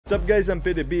What's up guys, I'm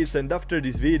pedebeats, and after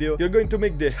this video you're going to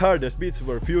make the hardest beats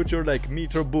for future like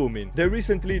Metro Boomin. They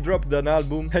recently dropped an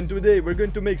album, and today we're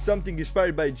going to make something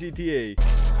inspired by GTA.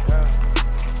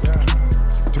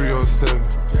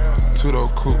 307, two-door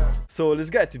coupe. So let's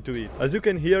get into it. As you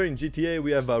can hear, in GTA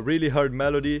we have a really hard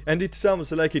melody and it sounds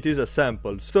like it is a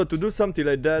sample. So to do something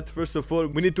like that, first of all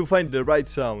we need to find the right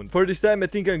sound. For this time I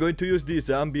think I'm going to use these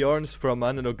ambi horns from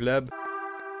Analog Lab.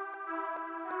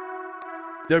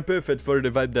 They're perfect for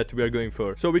the vibe that we are going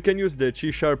for. So we can use the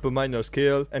C# minor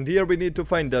scale, and here we need to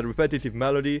find a repetitive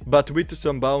melody but with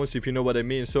some bounce, if you know what I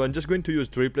mean. So I'm just going to use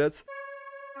triplets.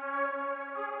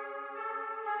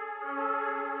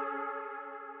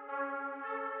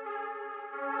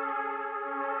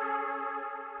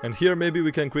 And here maybe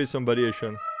we can create some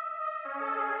variation.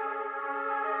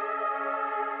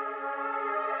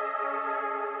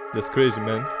 That's crazy,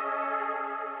 man.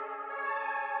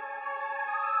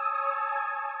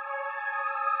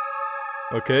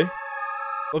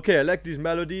 Okay, I like this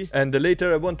melody, and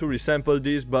later I want to resample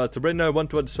this, but right now I want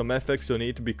to add some effects on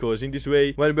it, because in this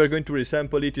way, when we're going to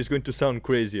resample it, it's going to sound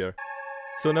crazier.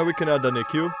 So now we can add an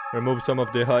EQ, remove some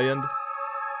of the high end.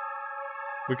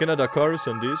 We can add a chorus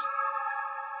on this.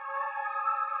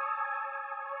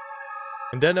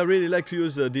 And then I really like to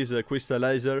use this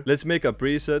crystallizer. Let's make a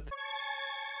preset.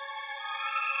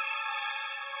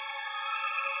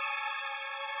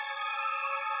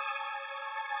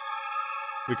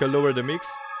 We can lower the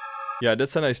mix. Yeah,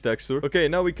 that's a nice texture. Okay,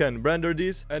 now we can render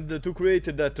this, and to create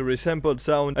that resampled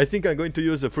sound, I think I'm going to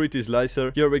use a fruity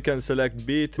slicer. Here we can select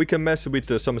beat. We can mess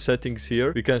with some settings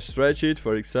here. We can stretch it,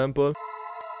 for example.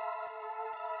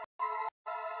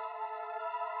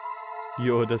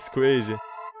 Yo, that's crazy.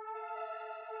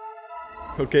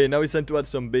 Okay, now it's time to add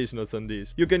some bass notes on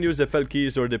this. You can use the FL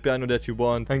keys or the piano that you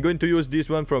want. I'm going to use this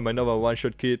one from my Nova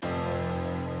one-shot kit.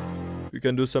 We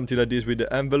can do something like this with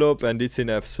the envelope, and it's in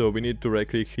F, so we need to right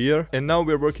click here. And now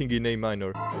we're working in A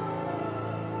minor.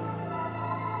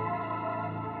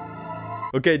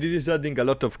 Okay, this is adding a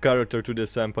lot of character to the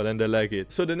sample and I like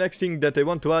it. So the next thing that I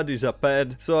want to add is a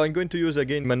pad. So I'm going to use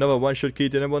again my Nova one-shot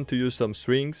kit, and I want to use some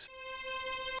strings.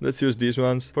 Let's use these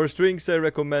ones. For strings I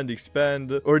recommend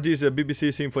Expand or this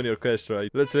BBC Symphony Orchestra.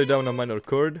 Let's lay down a minor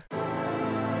chord.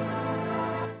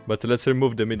 But let's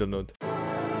remove the middle note.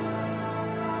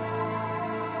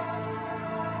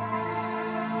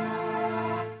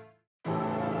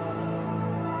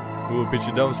 Ooh, pitch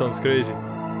it down sounds crazy.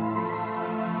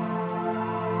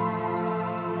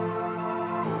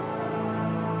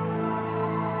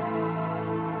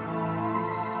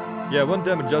 Yeah, I want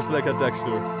them just like a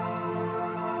texture.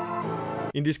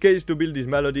 In this case, to build this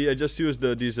melody, I just used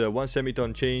this one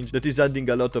semitone change that is adding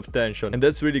a lot of tension, and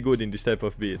that's really good in this type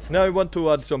of beats. Now I want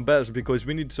to add some bass because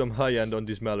we need some high end on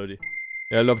this melody.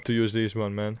 Yeah, I love to use this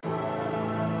one, man.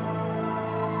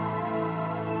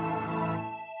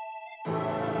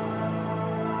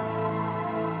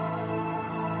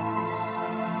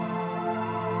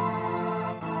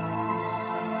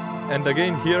 And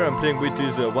again, here I'm playing with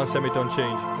this one semitone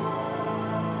change.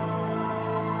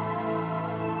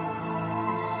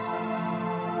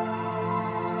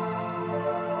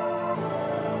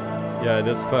 Yeah,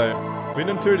 that's fire. We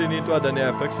don't really need to add any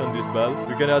effects on this bell.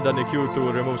 We can add an EQ to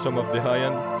remove some of the high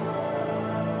end.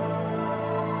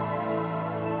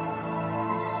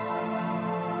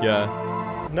 Yeah.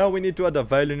 Now we need to add a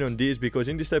violin on this, because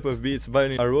in this type of beats,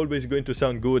 violins are always going to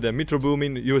sound good, and Metro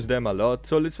Boomin use them a lot.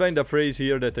 So let's find a phrase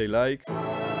here that I like.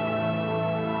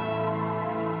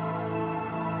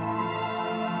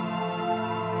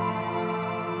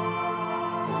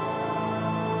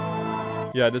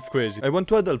 Yeah, that's crazy. I want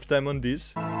to add half time on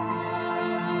this.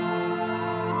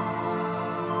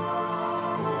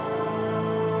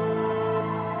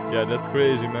 Yeah, that's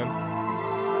crazy, man.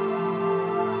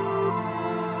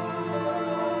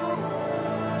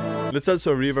 Let's add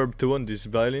some reverb too on this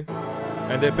violin.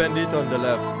 And I append it on the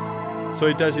left, so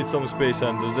it has its own space,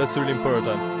 and that's really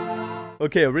important.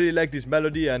 Okay, I really like this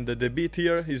melody, and the beat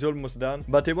here is almost done.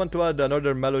 But I want to add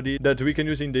another melody that we can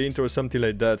use in the intro or something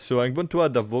like that. So I'm going to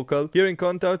add a vocal. Here in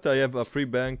Contact I have a free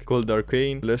bank called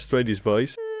Arcane. Let's try this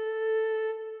voice.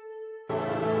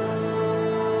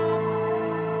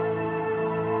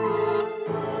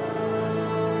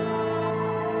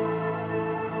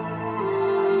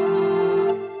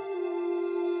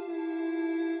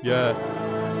 Yeah.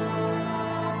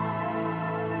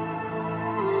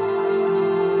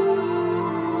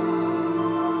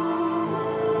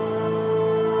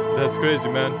 That's crazy,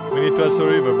 man. We need to add some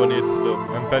reverb on it though,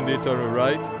 and bend it on the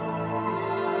right.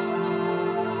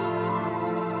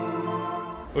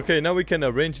 Okay, now we can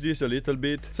arrange this a little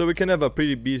bit, so we can have a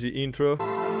pretty busy intro.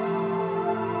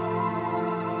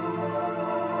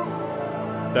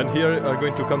 Then here are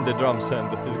going to come the drums and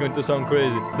it's going to sound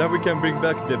crazy. Then we can bring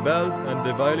back the bell and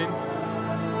the violin.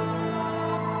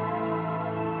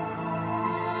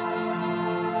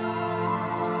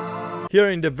 Here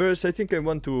in the verse, I think I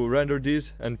want to render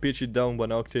this and pitch it down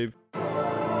 1 octave.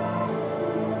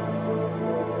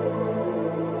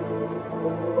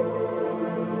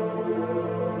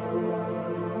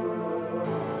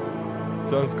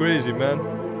 Sounds crazy, man.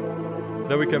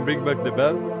 Then we can bring back the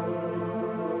bell.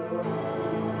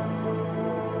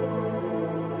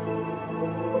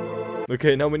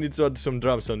 Okay, now we need to add some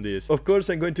drums on this. Of course,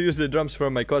 I'm going to use the drums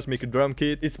from my Cosmic Drum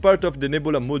Kit. It's part of the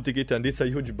Nebula Multi Kit and it's a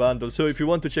huge bundle, so if you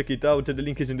want to check it out, the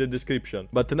link is in the description.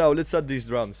 But now, let's add these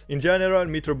drums. In general,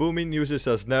 Boomin uses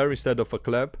a snare instead of a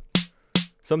clap.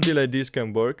 Something like this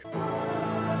can work.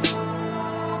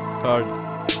 Hard.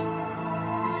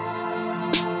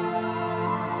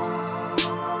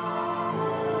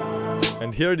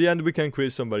 And here at the end we can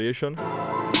create some variation.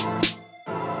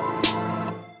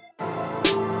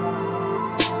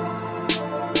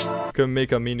 Can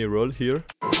make a mini roll here.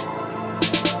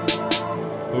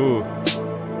 Ooh.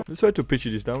 Let's try to pitch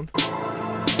this down.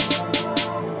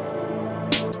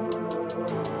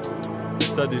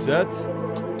 Let's add this at.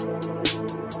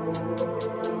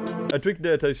 A trick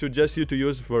that I suggest you to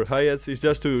use for hi-hats is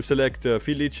just to select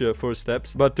fill each 4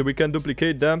 steps, but we can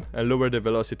duplicate them and lower the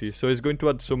velocity, so it's going to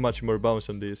add so much more bounce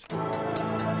on this.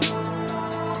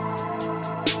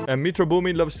 And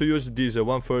Boomin loves to use these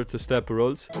 1/4 step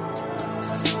rolls.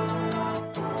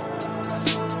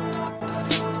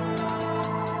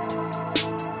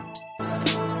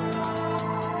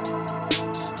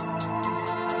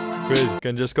 Crazy. You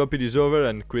can just copy this over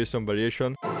and create some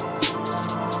variation.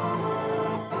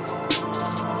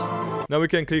 Now we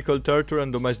can click Alt-R to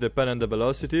randomize the pen and the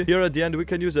velocity. Here at the end we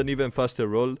can use an even faster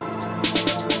roll.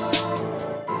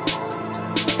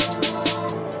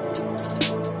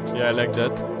 Yeah, I like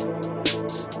that.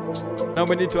 Now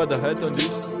we need to add a head on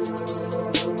this.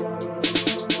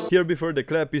 Here before the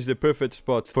clap is the perfect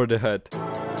spot for the head.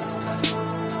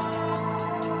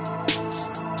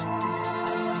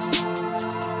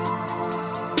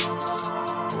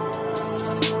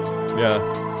 Yeah.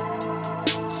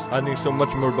 Adding so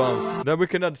much more bounce. Then we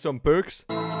can add some perks.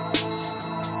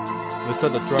 Let's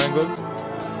add a triangle.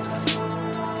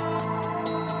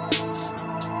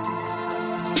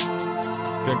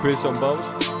 Can create some bounce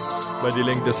by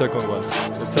delaying the second one.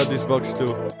 Let's add this box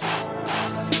too.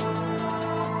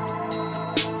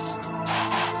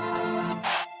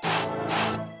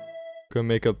 Can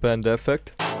make a panned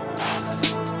effect.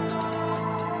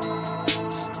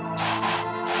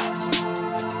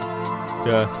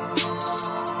 Yeah.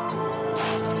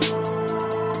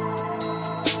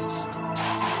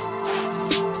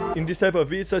 In this type of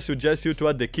beats, I suggest you to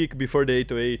add the kick before the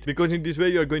 808, because in this way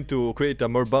you are going to create a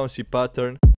more bouncy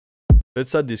pattern.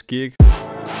 Let's add this kick.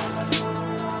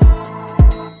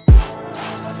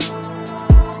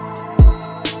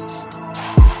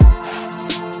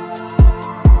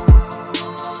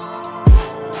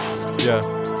 Yeah.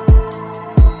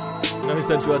 Now it's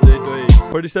time to add the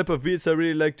 808. For this type of beats, I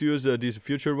really like to use this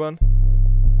future one.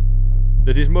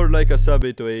 That is more like a sub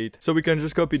 808. So we can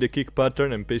just copy the kick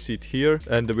pattern and paste it here.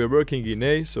 And we're working in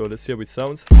A, so let's see how it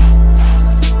sounds.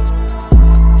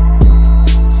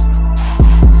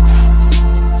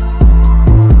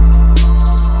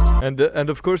 And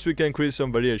of course we can create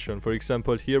some variation. For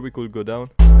example, here we could go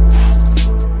down.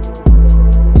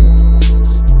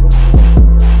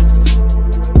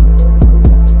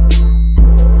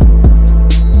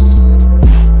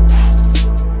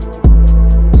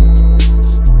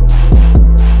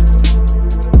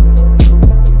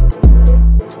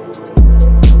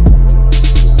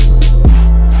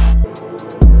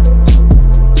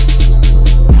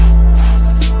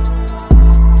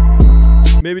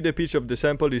 Maybe the pitch of the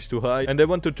sample is too high and I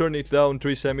want to turn it down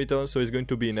 3 semitones, so it's going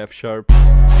to be in F sharp.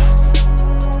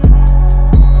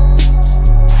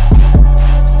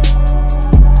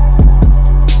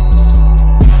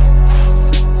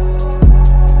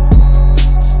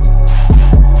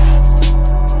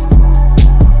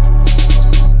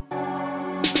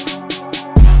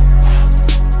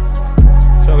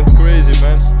 Sounds crazy,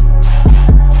 man.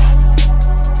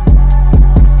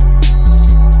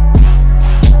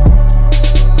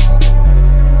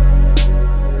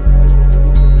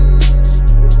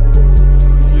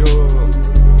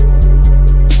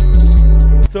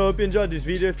 So I hope you enjoyed this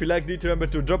video. If you liked it, remember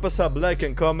to drop a sub, like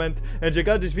and comment, and check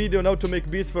out this video on how to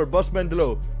make beats for Bossman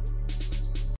Dlow.